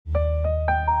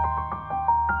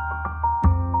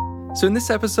So in this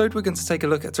episode, we're going to take a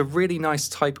look at a really nice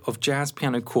type of jazz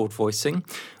piano chord voicing,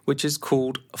 which is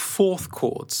called fourth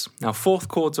chords. Now, fourth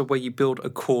chords are where you build a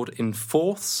chord in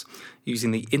fourths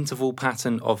using the interval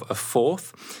pattern of a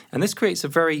fourth. And this creates a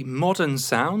very modern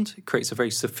sound. It creates a very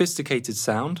sophisticated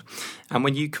sound. And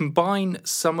when you combine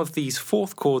some of these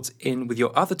fourth chords in with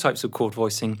your other types of chord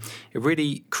voicing, it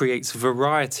really creates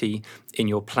variety in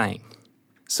your playing.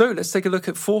 So let's take a look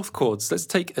at fourth chords. Let's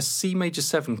take a C major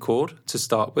 7 chord to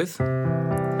start with.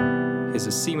 Here's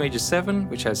a C major 7,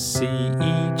 which has C,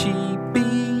 E, G, B.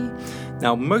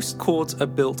 Now, most chords are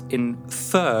built in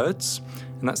thirds,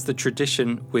 and that's the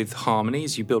tradition with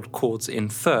harmonies. You build chords in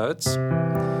thirds.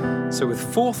 So with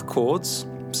fourth chords,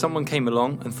 someone came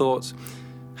along and thought,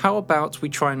 how about we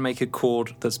try and make a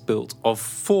chord that's built of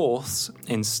fourths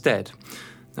instead?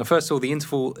 Now, first of all, the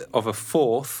interval of a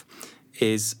fourth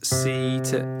is C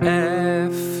to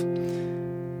F.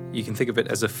 You can think of it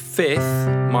as a fifth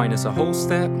minus a whole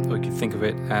step, or you can think of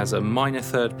it as a minor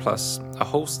third plus a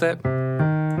whole step.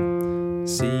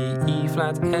 C, E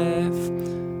flat, F.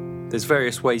 There's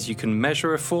various ways you can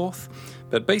measure a fourth,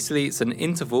 but basically it's an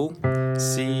interval.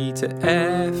 C to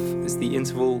F is the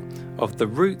interval of the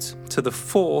root to the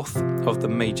fourth of the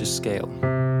major scale.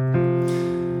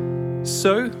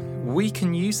 So we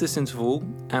can use this interval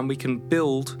and we can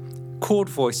build chord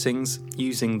voicings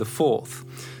using the fourth.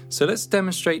 So let's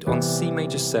demonstrate on C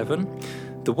major 7.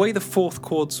 The way the fourth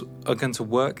chords are going to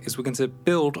work is we're going to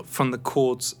build from the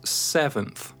chord's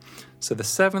seventh. So the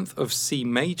seventh of C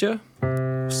major,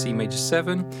 C major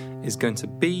 7, is going to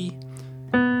be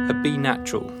a B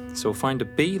natural. So we'll find a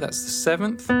B, that's the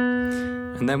seventh,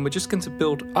 and then we're just going to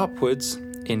build upwards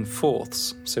in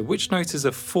fourths. So which note is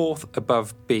a fourth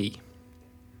above B?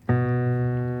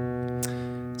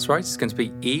 That's right, it's going to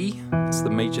be E, that's the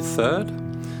major third.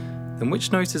 Then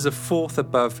which note is a fourth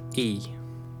above E?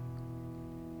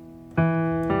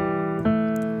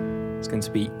 It's going to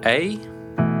be A,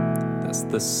 that's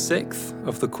the sixth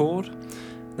of the chord.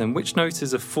 Then which note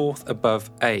is a fourth above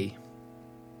A?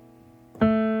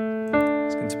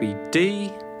 It's going to be D,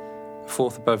 a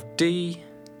fourth above D.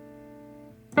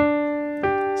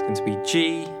 It's going to be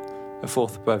G, a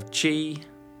fourth above G.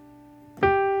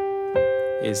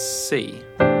 Is C.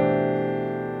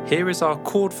 Here is our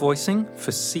chord voicing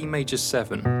for C major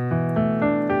 7.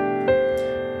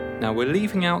 Now we're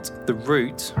leaving out the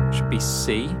root, which would be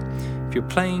C. If you're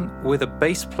playing with a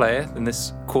bass player, then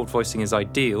this chord voicing is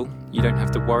ideal. You don't have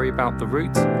to worry about the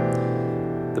root.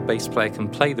 The bass player can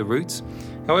play the root.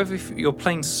 However, if you're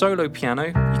playing solo piano,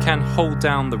 you can hold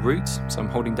down the root. So I'm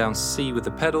holding down C with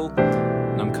the pedal,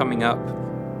 and I'm coming up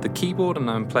the keyboard, and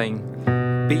I'm playing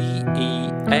B, E,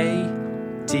 A,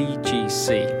 D, G,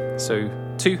 C. So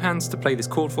 2 hands to play this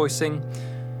chord voicing,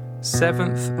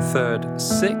 7th, 3rd,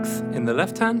 6th in the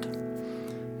left hand,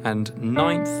 and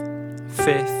 9th,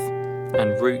 5th,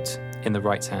 and root in the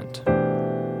right hand.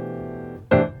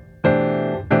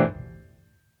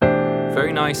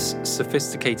 Very nice,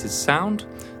 sophisticated sound.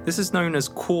 This is known as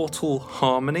quartal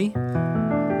harmony.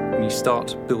 When you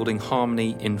start building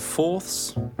harmony in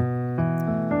fourths.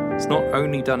 It's not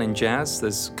only done in jazz,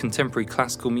 there's contemporary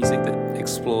classical music that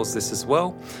explores this as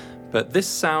well, but this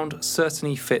sound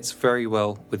certainly fits very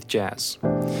well with jazz.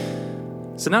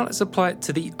 So now let's apply it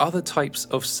to the other types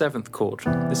of 7th chord.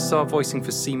 This is our voicing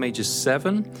for C major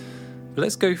 7.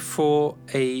 Let's go for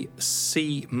a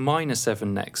C minor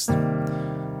 7 next.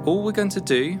 All we're going to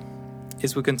do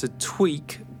is we're going to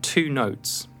tweak 2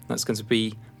 notes. That's going to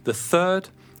be the 3rd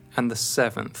and the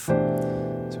 7th.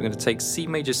 So we're going to take C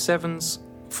major 7's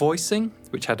voicing,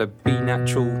 which had a B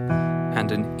natural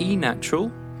and an E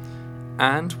natural,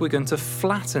 and we're going to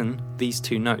flatten these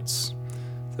 2 notes.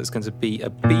 So it's going to be a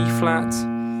B flat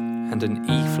and an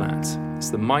E flat.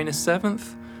 It's the minor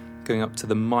 7th going up to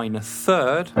the minor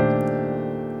 3rd,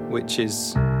 which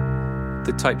is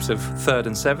the types of 3rd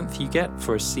and 7th you get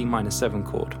for a C minor 7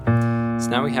 chord. So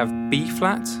now we have B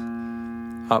flat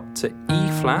up to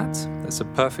E flat, that's a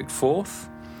perfect 4th.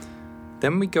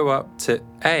 Then we go up to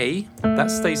A, that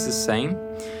stays the same,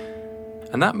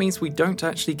 and that means we don't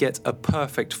actually get a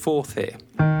perfect 4th here.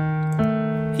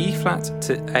 E flat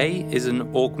to A is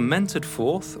an augmented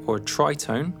 4th, or a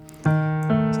tritone.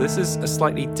 So this is a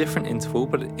slightly different interval,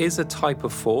 but it is a type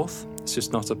of 4th, it's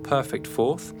just not a perfect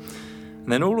 4th.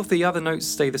 And then all of the other notes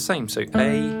stay the same, so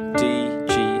A, D,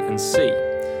 G, and C.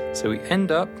 So we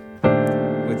end up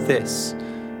with this: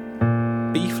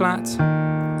 B flat,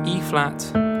 E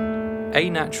flat, A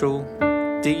natural,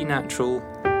 D natural,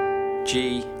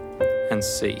 G, and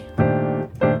C.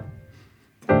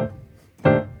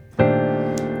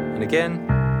 And again,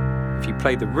 if you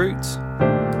play the root,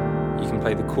 you can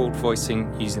play the chord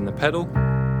voicing using the pedal.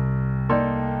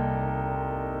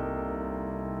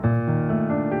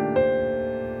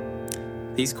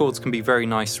 These chords can be very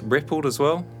nice rippled as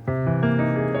well.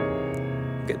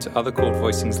 We'll get to other chord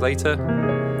voicings later,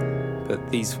 but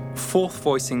these fourth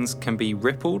voicings can be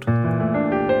rippled. They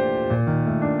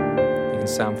can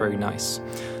sound very nice.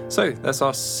 So that's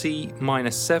our C minor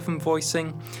 7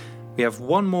 voicing. We have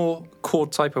one more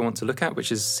chord type I want to look at,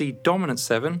 which is C dominant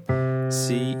 7,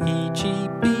 C, E, G,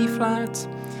 B flat.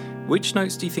 Which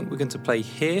notes do you think we're going to play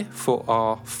here for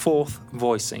our fourth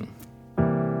voicing?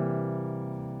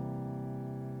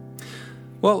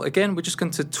 Well, again, we're just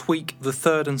going to tweak the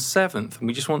 3rd and 7th, and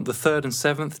we just want the 3rd and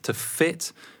 7th to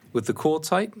fit with the chord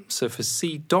type. So for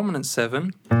C dominant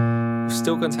 7, we're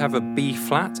still going to have a B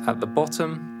flat at the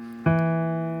bottom,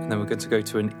 and then we're going to go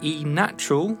to an E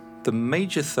natural, the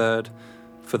major 3rd,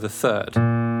 for the 3rd.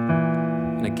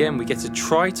 And again, we get a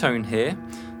tritone here,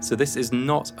 so this is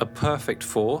not a perfect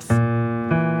 4th.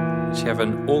 We have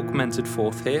an augmented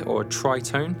 4th here, or a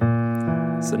tritone.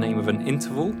 It's the name of an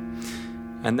interval.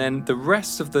 And then the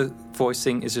rest of the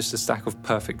voicing is just a stack of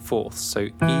perfect 4ths. So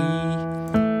E,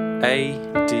 A,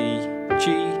 D,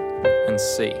 G, and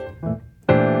C.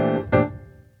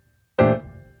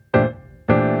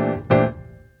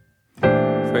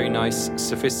 Very nice,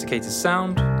 sophisticated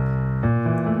sound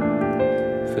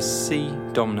for C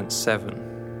dominant 7.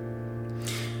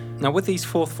 Now with these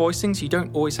fourth voicings, you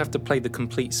don't always have to play the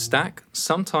complete stack.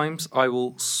 Sometimes I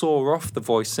will saw off the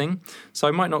voicing, so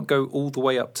I might not go all the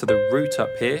way up to the root up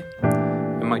here.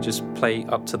 I might just play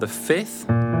up to the 5th.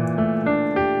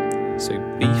 So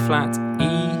B flat,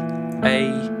 E,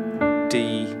 A,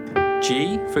 D,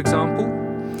 G, for example.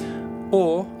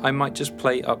 Or I might just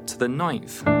play up to the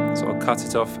 9th. So I'll cut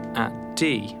it off at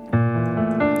D.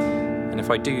 And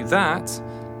if I do that,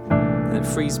 then it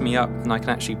frees me up and I can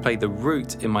actually play the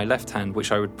root in my left hand,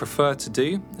 which I would prefer to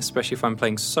do, especially if I'm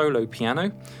playing solo piano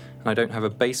and I don't have a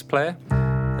bass player.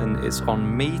 And it's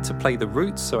on me to play the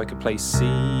root, so I could play C,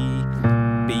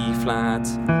 B flat,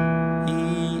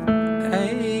 E,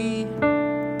 A,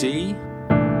 D.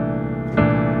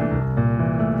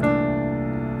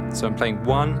 So I'm playing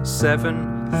 1,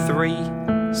 7,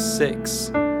 3, 6,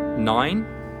 9,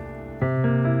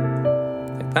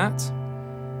 like that.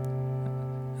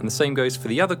 And the same goes for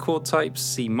the other chord types,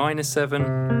 C minor 7.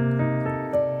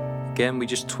 Again, we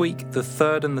just tweak the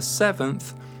 3rd and the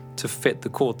 7th to fit the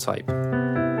chord type.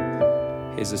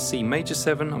 Here's a C major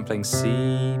 7, I'm playing C,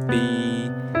 B,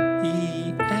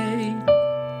 E,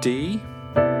 A, D.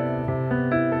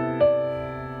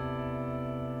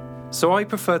 So I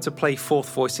prefer to play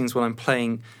fourth voicings when I'm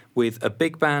playing with a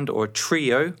big band or a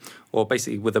trio, or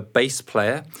basically with a bass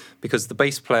player, because the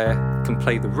bass player can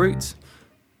play the root,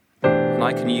 and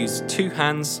I can use 2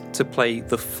 hands to play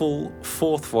the full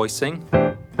fourth voicing.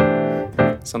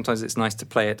 Sometimes it's nice to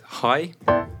play it high,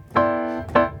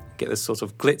 get this sort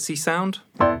of glitzy sound.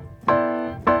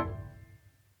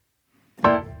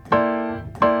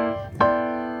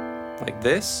 Like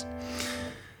this.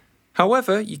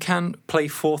 However, you can play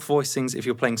fourth voicings if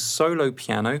you're playing solo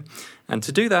piano, and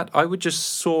to do that I would just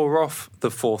saw off the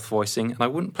fourth voicing and I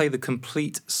wouldn't play the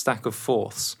complete stack of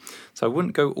fourths. So I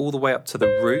wouldn't go all the way up to the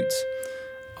root,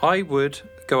 I would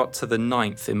go up to the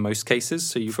 9th in most cases.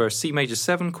 So for a C major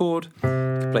 7 chord, you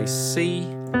can play C,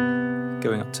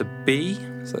 going up to B,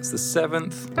 so that's the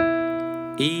 7th,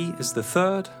 E is the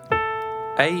 3rd,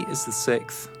 A is the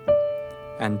 6th,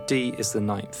 and D is the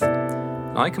 9th.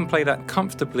 I can play that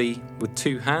comfortably with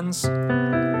 2 hands. It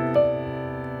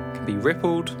can be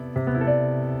rippled,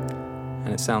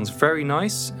 and it sounds very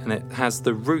nice, and it has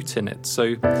the root in it.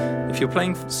 So if you're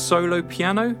playing solo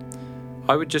piano,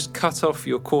 I would just cut off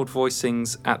your chord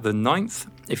voicings at the 9th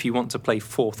if you want to play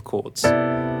fourth chords. And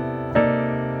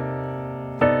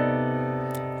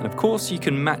of course you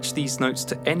can match these notes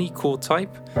to any chord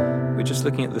type. We're just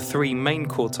looking at the 3 main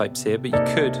chord types here, but you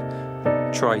could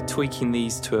try tweaking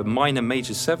these to a minor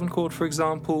major 7 chord, for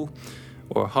example,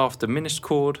 or a half diminished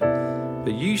chord.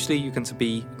 But usually you're going to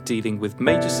be dealing with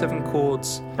major 7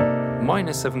 chords,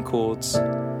 minor 7 chords,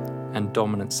 and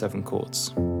dominant 7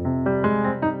 chords.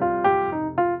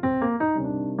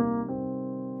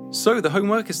 So the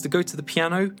homework is to go to the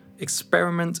piano,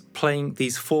 experiment playing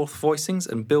these fourth voicings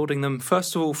and building them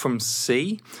first of all from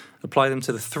C, apply them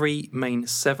to the 3 main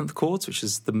 7th chords, which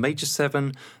is the major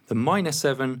 7, the minor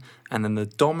 7, and then the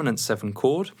dominant 7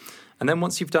 chord. And then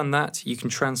once you've done that, you can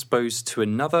transpose to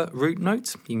another root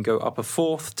note. You can go up a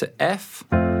 4th to F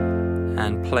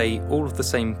and play all of the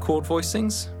same chord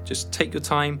voicings. Just take your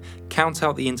time, count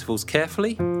out the intervals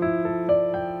carefully,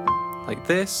 like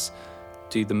this.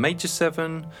 Do the major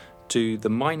 7, do the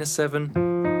minor 7,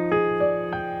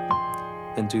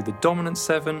 then do the dominant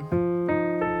 7,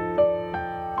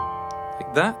 like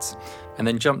that, and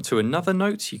then jump to another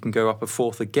note. You can go up a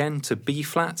fourth again to B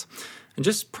flat, and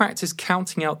just practice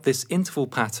counting out this interval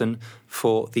pattern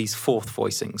for these fourth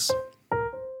voicings.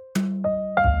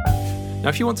 Now,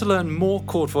 if you want to learn more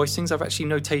chord voicings, I've actually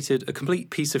notated a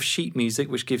complete piece of sheet music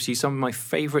which gives you some of my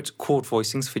favourite chord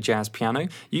voicings for jazz piano.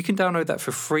 You can download that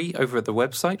for free over at the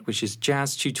website, which is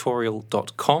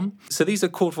jazztutorial.com. So these are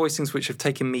chord voicings which have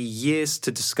taken me years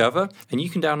to discover, and you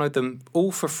can download them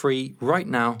all for free right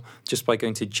now just by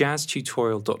going to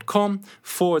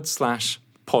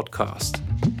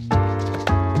jazztutorial.com/podcast.